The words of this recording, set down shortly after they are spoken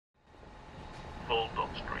Fulton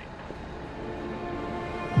Street.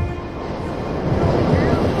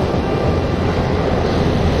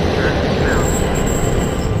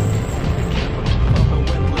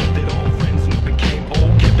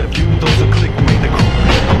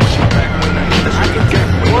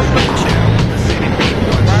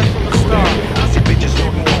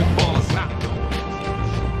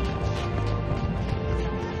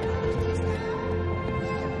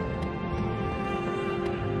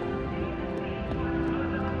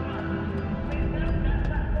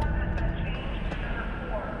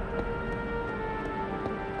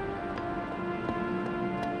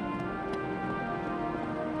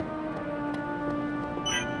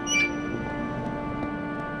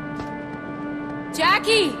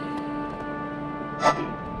 Jackie!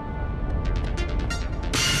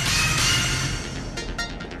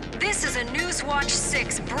 This is a Newswatch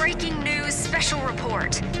 6 breaking news special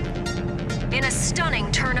report. In a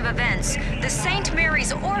stunning turn of events, the St.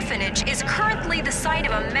 Mary's Orphanage is currently the site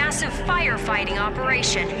of a massive firefighting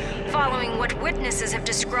operation, following what witnesses have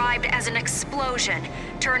described as an explosion,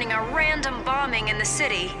 turning a random bombing in the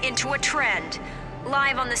city into a trend.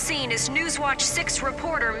 Live on the scene is Newswatch 6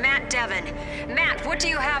 reporter Matt Devon. Matt, what do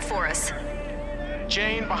you have for us?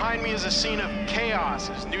 Jane, behind me is a scene of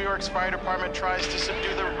chaos as New York's fire department tries to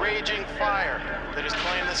subdue the raging fire that is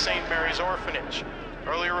claimed the St. Mary's Orphanage.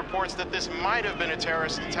 Earlier reports that this might have been a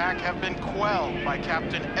terrorist attack have been quelled by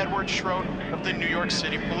Captain Edward Schroet of the New York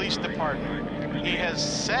City Police Department. He has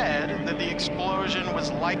said that the explosion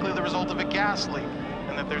was likely the result of a gas leak,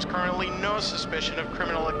 and that there's currently no suspicion of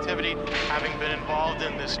criminal activity having been involved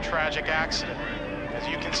in this tragic accident. As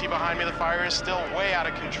you can see behind me, the fire is still way out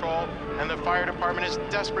of control, and the fire department is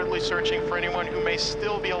desperately searching for anyone who may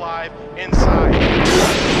still be alive inside.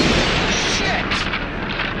 Shit!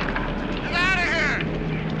 Get out of here!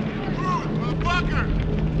 Move, motherfucker!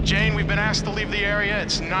 Jane, we've been asked to leave the area.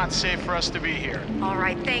 It's not safe for us to be here. All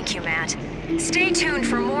right, thank you, Matt. Stay tuned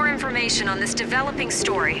for more information on this developing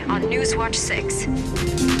story on Newswatch 6.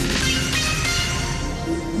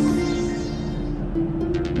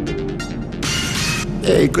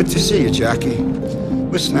 Hey, good to see you, Jackie.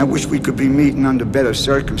 Listen, I wish we could be meeting under better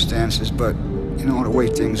circumstances, but you know the way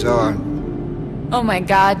things are. Oh my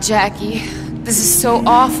God, Jackie. This is so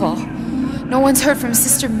awful. No one's heard from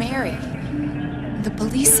Sister Mary. The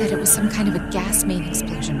police said it was some kind of a gas main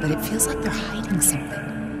explosion, but it feels like they're hiding something.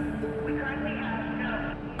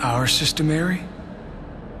 Our Sister Mary?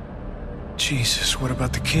 Jesus, what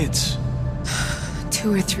about the kids?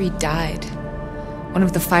 2 or 3 died. One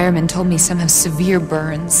of the firemen told me some have severe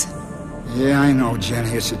burns. Yeah, I know,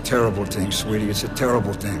 Jenny. It's a terrible thing, sweetie. It's a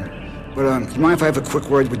terrible thing. But, you mind if I have a quick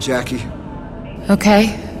word with Jackie?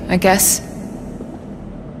 Okay, I guess.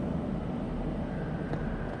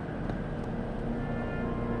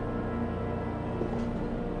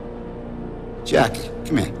 Jackie,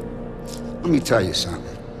 come here. Let me tell you something.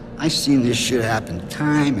 I've seen this shit happen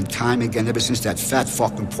time and time again ever since that fat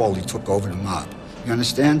fucking Paulie took over the mob. You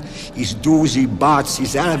understand? He's doozy bots.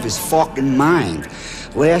 He's out of his fucking mind.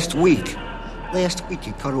 Last week,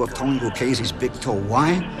 he cut off Tony Lucchese's big toe.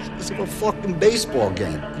 Why? Because of a fucking baseball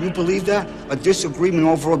game. Can you believe that? A disagreement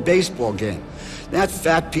over a baseball game. That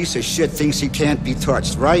fat piece of shit thinks he can't be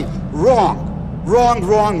touched, right? Wrong.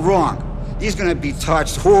 Wrong. He's gonna be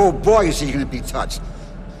touched. Oh boy, is he gonna be touched.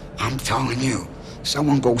 I'm telling you,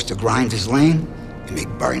 someone goes to grind his lane and they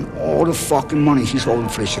burn all the fucking money he's holding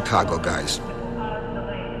for the Chicago guys.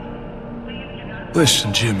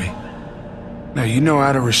 Listen, Jimmy. Now, you know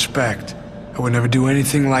out of respect, I would never do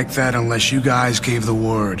anything like that unless you guys gave the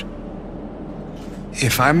word.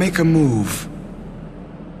 If I make a move,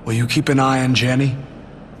 will you keep an eye on Jenny?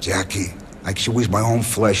 Jackie, like she was my own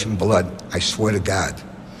flesh and blood, I swear to God.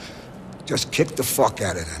 Just kick the fuck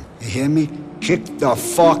out of them. You hear me? Kick the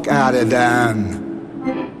fuck out of them.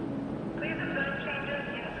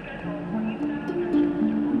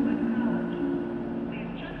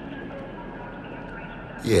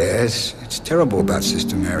 Yes, it's terrible about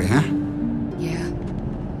Sister Mary, huh? Yeah.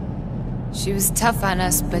 She was tough on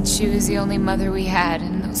us, but she was the only mother we had,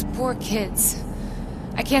 and those poor kids.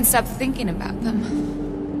 I can't stop thinking about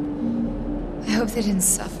them. I hope they didn't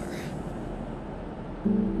suffer.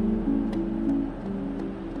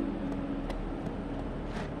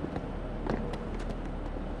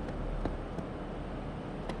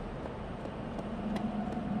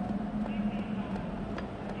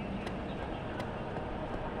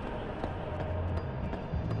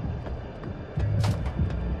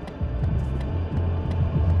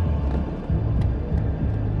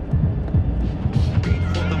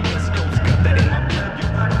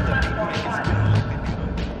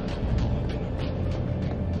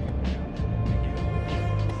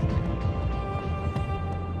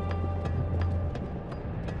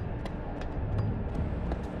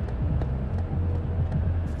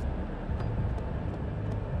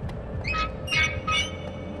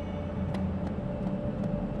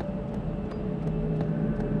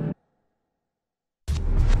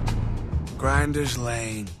 Grinders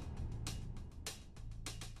Lane.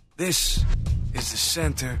 This is the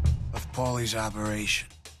center of Paulie's operation.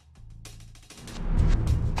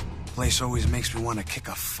 Place always makes me want to kick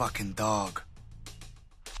a fucking dog.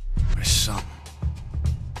 Or something.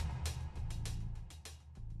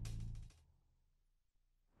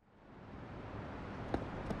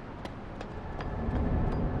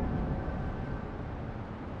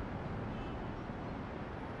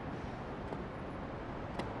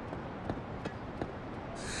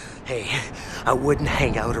 Hey, I wouldn't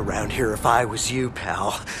hang out around here if I was you,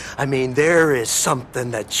 pal. I mean, there is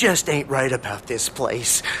something that just ain't right about this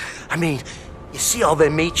place. I mean, you see all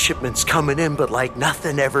them meat shipments coming in, but like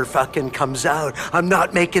nothing ever fucking comes out. I'm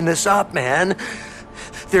not making this up, man.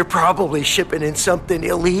 They're probably shipping in something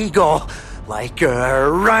illegal, like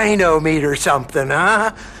rhino meat or something,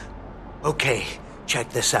 huh? Okay, check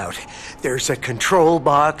this out. There's a control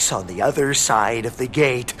box on the other side of the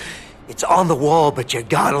gate. It's on the wall, but you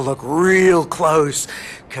gotta look real close,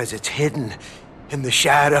 'cause it's hidden in the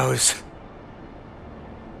shadows.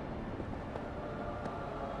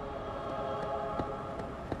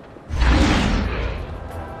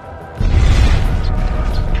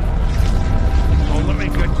 Oh, let me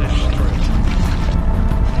get this straight.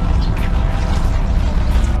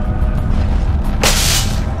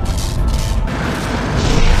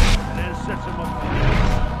 And then sets him up.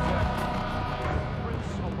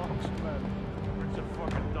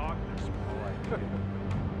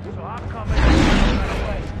 So I'm coming right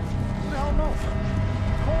away. Who the hell knows?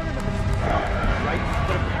 According to the right,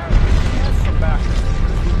 but apparently he has some background.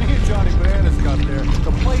 When me and Johnny Bananas got there,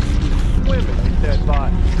 the place was swimming in dead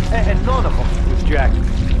bodies. And none of them was Jackie.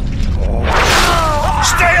 Oh.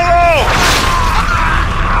 Stay low!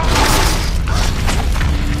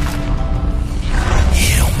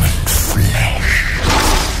 Human flesh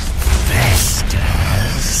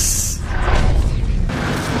festers.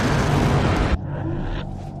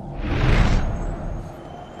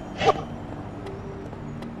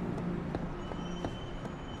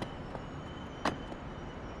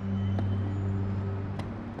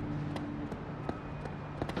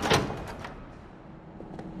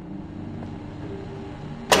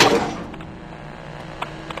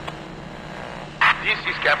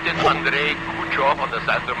 This is Captain Andrei Kuchov on the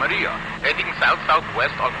Santa Maria, heading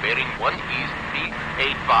south-southwest on bearing 1 East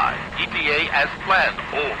 385. ETA as planned.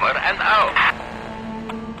 Over and out.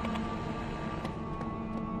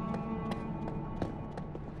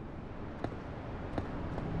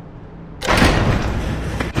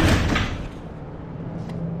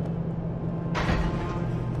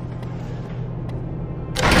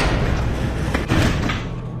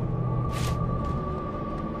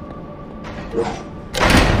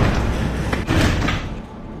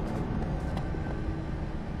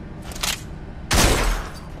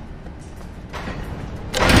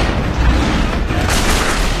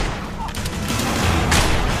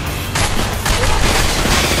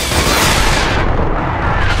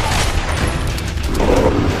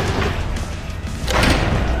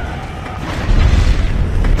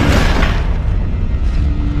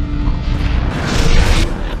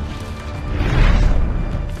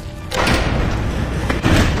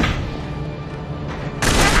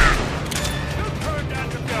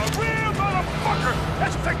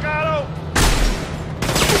 Estacado!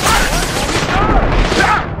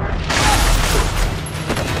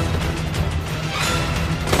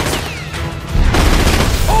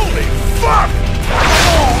 Holy fuck!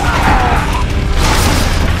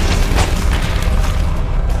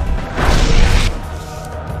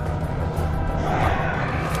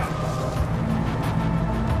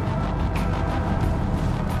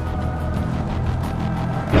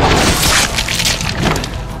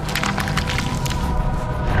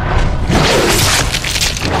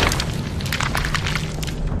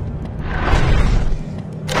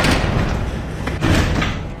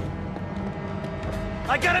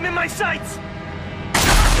 I got him in my sights!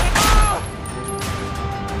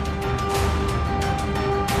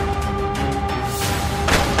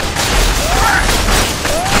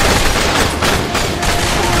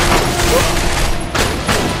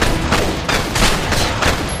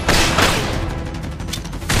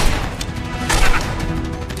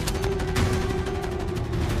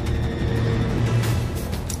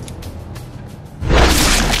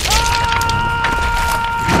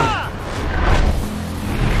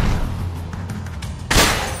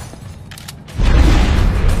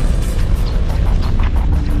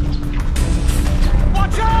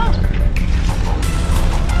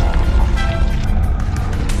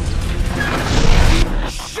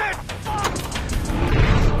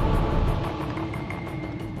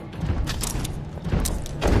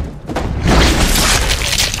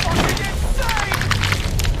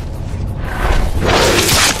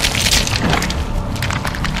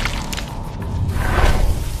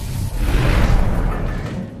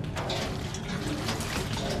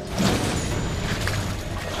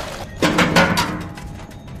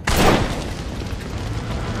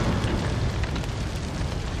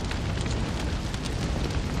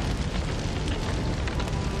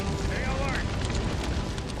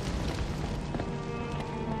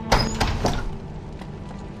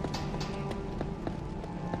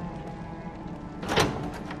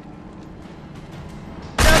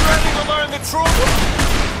 trouble.